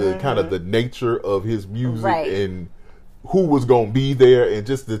and the kind of the nature of his music and who was going to be there and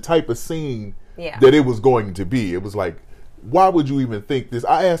just the type of scene that it was going to be. It was like, why would you even think this?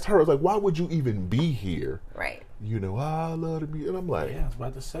 I asked her, I was like, why would you even be here? Right. I love to be, and I'm like, I was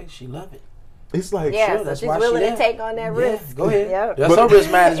about to say, she love it. It's like, sure, that's she's why willing to take on that risk. Go ahead. Yep. That's her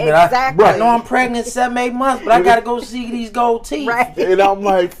risk management. Exactly. I know I'm pregnant 7-8 months, but I got to go see these gold teeth. Right. And I'm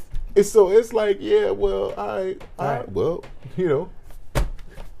like, it's like, well, well,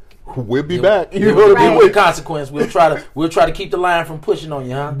 we'll be back. You know what I mean? With consequence, we'll try to keep the line from pushing on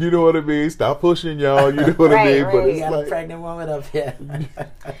you, huh? You know what I mean? Stop pushing, y'all. You know what I mean? Right. But it's got a pregnant woman up here.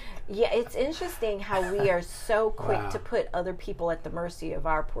 Yeah, it's interesting how we are so quick to put other people at the mercy of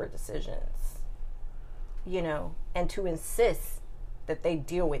our poor decisions. And to insist that they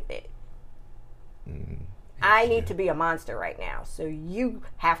deal with it. I need to be a monster right now, so you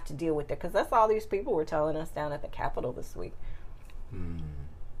have to deal with it, because that's all these people were telling us down at the Capitol this week.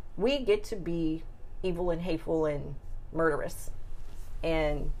 We get to be evil and hateful and murderous,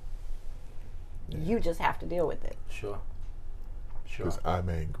 and you just have to deal with it. Sure. Because I'm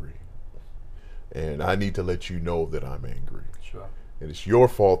angry, and I need to let you know that I'm angry. Sure. And it's your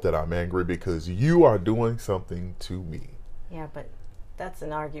fault that I'm angry because you are doing something to me. Yeah, but that's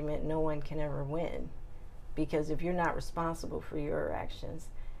an argument no one can ever win. Because if you're not responsible for your actions,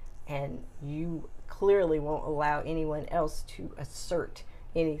 and you clearly won't allow anyone else to assert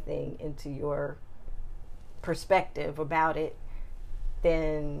anything into your perspective about it,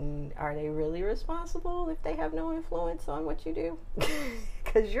 then are they really responsible if they have no influence on what you do?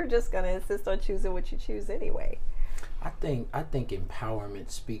 Because you're just going to insist on choosing what you choose anyway. I think empowerment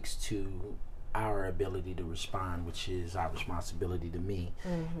speaks to our ability to respond, which is our responsibility to me.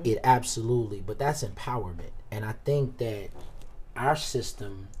 It absolutely, but that's empowerment. And I think that our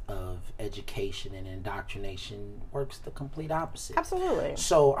system of education and indoctrination works the complete opposite. Absolutely.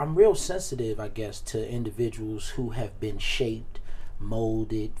 So I'm real sensitive, I guess, to individuals who have been shaped,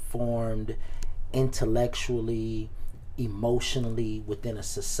 molded, formed intellectually, emotionally within a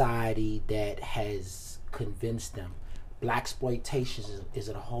society that has convinced them blaxploitation is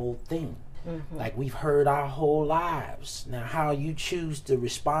a whole thing. Like we've heard our whole lives. Now how you choose to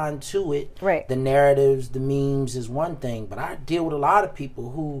respond to it, the narratives, the memes is one thing, but I deal with a lot of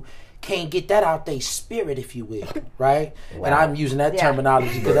people who can't get that out their spirit, if you will, right? Well, and I'm using that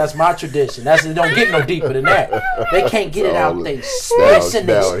terminology because that's my tradition. It don't get no deeper than that. They can't get it out their spirit.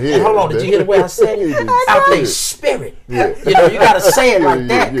 And hold on, did you hear the way I said it? Out their spirit. Yeah. You got to say it like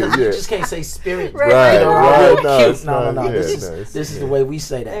that because you just can't say spirit. Right. Cute. No. This is the way we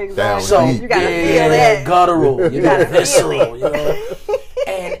say that. Exactly. So you got to feel it. Guttural. You got to visceral.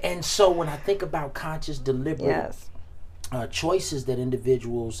 And so when I think about conscious, deliberate choices that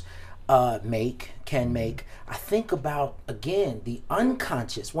individuals can make, I think about, again, the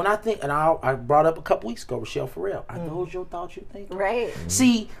unconscious. When I think, and I brought up a couple weeks ago, Rochelle Farrell, are those your thoughts you think? Right.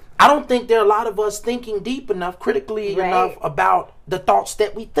 See, I don't think there are a lot of us thinking deep enough, critically enough about the thoughts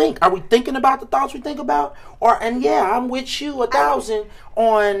that we think. Are we thinking about the thoughts we think about? I'm with you 1,000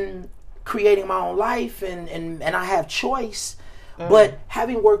 on creating my own life and I have choice. But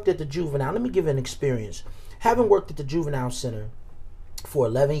having worked at the juvenile, let me give an experience. Having worked at the juvenile center for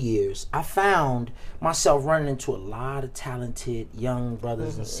 11 years, I found myself running into a lot of talented young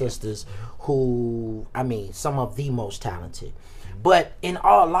brothers and sisters who, some of the most talented. But in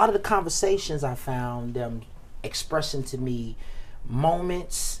a lot of the conversations, I found them expressing to me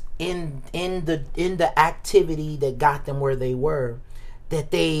moments in the activity that got them where they were,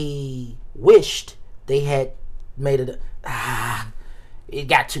 that they wished they had made it. It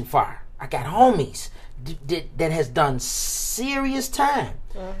got too far. I got homies that has done serious time.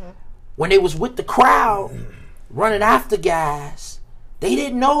 When they was with the crowd running after guys, they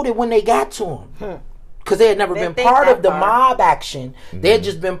didn't know that when they got to them, because they had never been part of the mob action. They had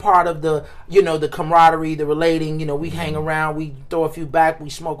just been part of the, the camaraderie, the relating. We hang around, we throw a few back, we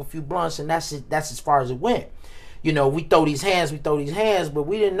smoke a few blunts, and that's it. That's as far as it went. We throw these hands, but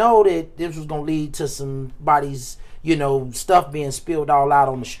we didn't know that this was going to lead to somebody's, stuff being spilled all out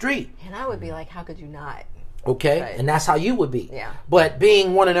on the street. And I would be like, how could you not? Okay, right. And that's how you would be. Yeah. But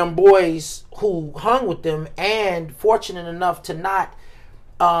being one of them boys who hung with them and fortunate enough to not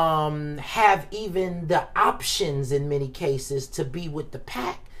have even the options in many cases to be with the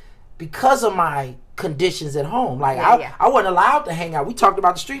pack because of my conditions at home. Like I wasn't allowed to hang out. We talked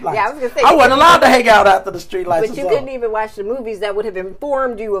about the street lights. Yeah, I was gonna say I wasn't allowed to hang out after the street lights. But you couldn't even watch the movies that would have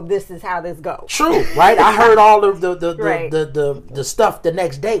informed you of this is how this goes. True, right? I heard all of the stuff the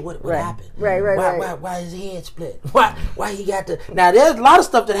next day. What happened? Right. Why his head split? Why he got to? Now there's a lot of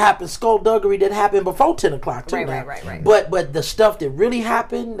stuff that happened, skullduggery that happened before 10 o'clock too. Right. But the stuff that really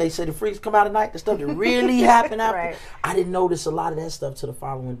happened, they say the freaks come out at night. The stuff that really happened after, I didn't notice a lot of that stuff till the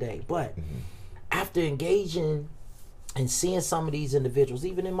following day. But after engaging and seeing some of these individuals,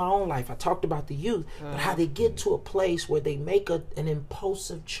 even in my own life, I talked about the youth, but how they get to a place where they make an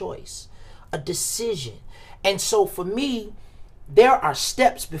impulsive choice, a decision. And so for me, there are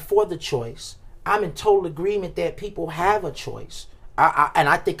steps before the choice. I'm in total agreement that people have a choice. And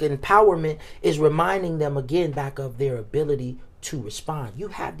I think empowerment is reminding them again back of their ability to respond. You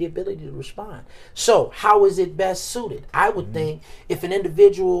have the ability to respond. So how is it best suited? I would think if an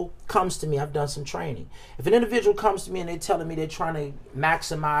individual comes to me, I've done some training. If an individual comes to me and they're telling me they're trying to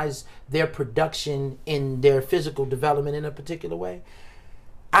maximize their production in their physical development in a particular way,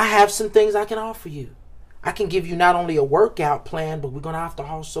 I have some things I can offer you. I can give you not only a workout plan, but we're going to have to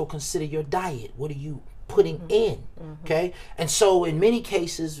also consider your diet. What are you putting in? Okay? And so in many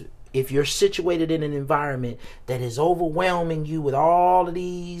cases, if you're situated in an environment that is overwhelming you with all of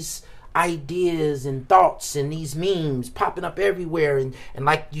these ideas and thoughts and these memes popping up everywhere, and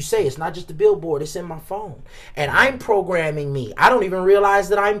like you say, it's not just the billboard, it's in my phone, and I'm programming me. I don't even realize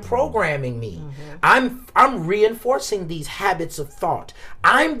that I'm programming me. I'm reinforcing these habits of thought.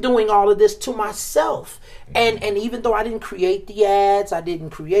 I'm doing all of this to myself, and even though I didn't create the ads, I didn't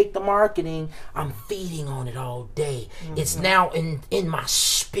create the marketing, I'm feeding on it all day. It's now in my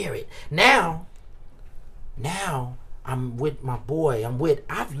spirit. Now I'm with my boy.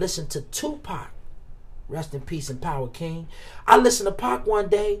 I've listened to Tupac. Rest in peace and power, King. I listened to Pac one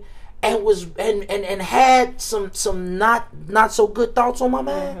day and had some not so good thoughts on my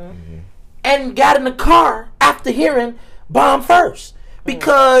mind. And got in the car after hearing Bomb First.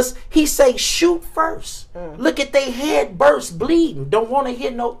 Because he say shoot first. Look at they head burst bleeding. Don't want to hear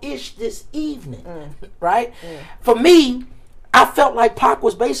no ish this evening. Right? For me, I felt like Pac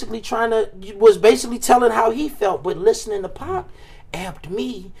was basically telling how he felt, but listening to Pac amped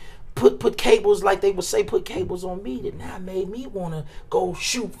me, put cables, like they would say, put cables on me that now made me want to go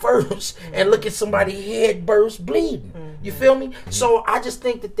shoot first and look at somebody head burst bleeding. You feel me? So I just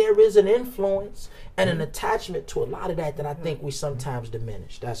think that there is an influence and an attachment to a lot of that I think we sometimes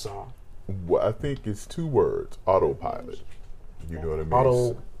diminish. That's all. Well, I think it's 2 words: autopilot. You know what I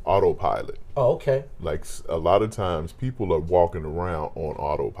mean? Autopilot. Oh, okay. Like a lot of times people are walking around on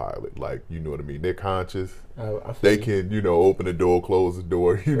autopilot. Like, you know what I mean? They're conscious. They can, open the door, close the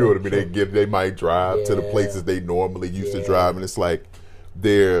door. You know what I mean? They might drive to the places they normally used to drive, and it's like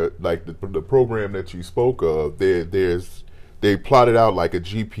they're like the program that you spoke of. They plotted out like a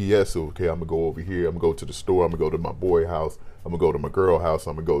GPS. Okay, I'm gonna go over here. I'm gonna go to the store. I'm gonna go to my boy house. I'm gonna go to my girl house.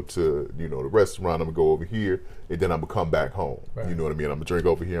 I'm gonna go to the restaurant. I'm gonna go over here, and then I'm gonna come back home. Right. You know what I mean? I'm gonna drink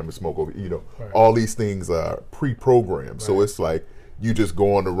over here. I'm gonna smoke over. Right. All these things are pre-programmed. Right. So it's like you just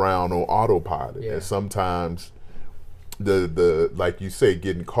going around on autopilot, and sometimes the like you say,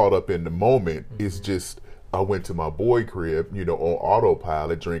 getting caught up in the moment is just. I went to my boy crib, on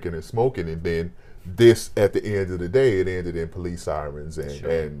autopilot, drinking and smoking, and then this at the end of the day, it ended in police sirens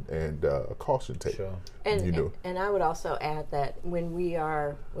and caution tape. Sure. And I would also add that when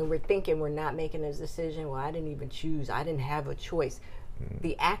we're thinking we're not making a decision, well, I didn't even choose, I didn't have a choice.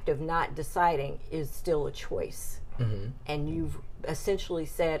 The act of not deciding is still a choice, and you've essentially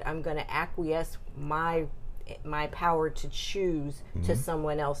said, I'm going to acquiesce my power to choose to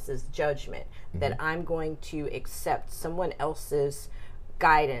someone else's judgment, that I'm going to accept someone else's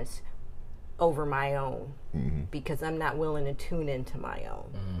guidance over my own, because I'm not willing to tune into my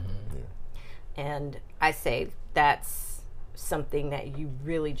own. And I say that's something that you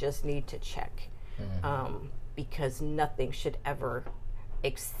really just need to check, because nothing should ever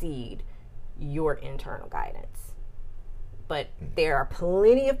exceed your internal guidance. But there are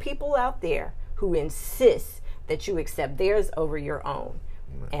plenty of people out there who insist that you accept theirs over your own.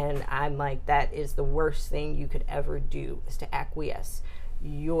 And I'm like, that is the worst thing you could ever do, is to acquiesce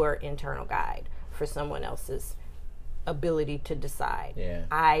your internal guide for someone else's ability to decide. Yeah.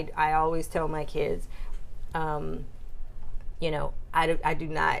 I always tell my kids, I do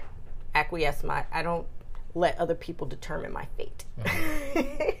not acquiesce I don't let other people determine my fate.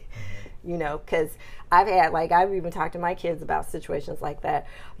 Because I've even talked to my kids about situations like that.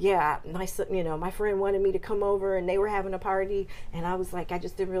 Yeah, my friend wanted me to come over and they were having a party, and I was like, I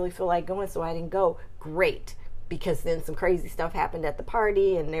just didn't really feel like going, so I didn't go. Great, because then some crazy stuff happened at the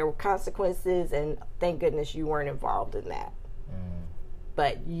party and there were consequences, and thank goodness you weren't involved in that.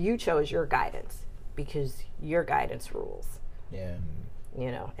 But you chose your guidance because your guidance rules. Yeah.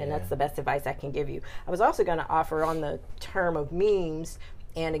 That's the best advice I can give you. I was also going to offer on the term of memes,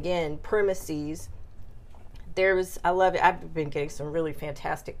 and again, premises. I love it. I've been getting some really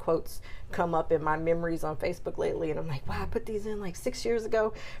fantastic quotes come up in my memories on Facebook lately, and I'm like, wow, I put these in like 6 years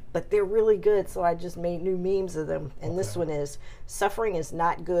ago, but they're really good, so I just made new memes of them. And This one is, suffering is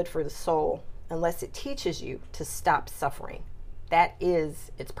not good for the soul unless it teaches you to stop suffering. That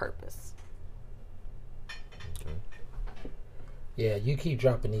is its purpose. Yeah, you keep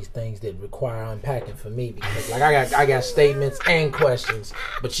dropping these things that require unpacking for me, because I got statements and questions,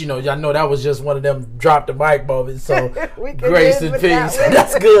 but y'all know that was just one of them drop the mic moments. So grace and peace.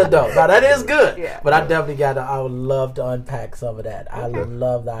 That's good though. Now that is good. Yeah. But I definitely I would love to unpack some of that. I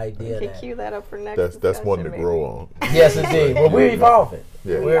love the idea. You can cue that up for next. That's one to grow on. Yes, indeed. Well, we're evolving.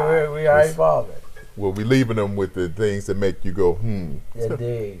 Yeah. We are evolving. We'll be leaving them with the things that make you go,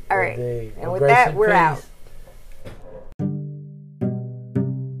 Indeed. All right. Indeed. And with that, we're out.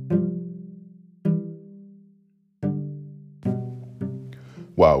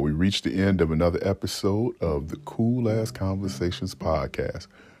 Wow, we reached the end of another episode of the Cool Ass Conversations podcast.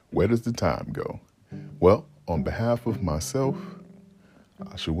 Where does the time go? Well, on behalf of myself,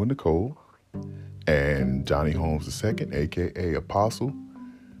 Ashua Nicole, and Johnny Holmes II, a.k.a. Apostle,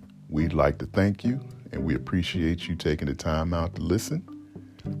 we'd like to thank you, and we appreciate you taking the time out to listen.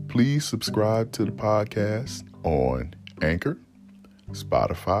 Please subscribe to the podcast on Anchor,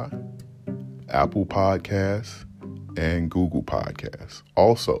 Spotify, Apple Podcasts, and Google Podcasts.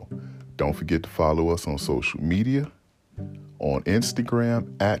 Also, don't forget to follow us on social media, on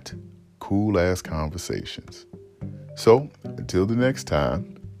Instagram at Cool Ass Conversations. So, until the next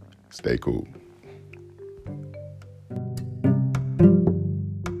time, stay cool.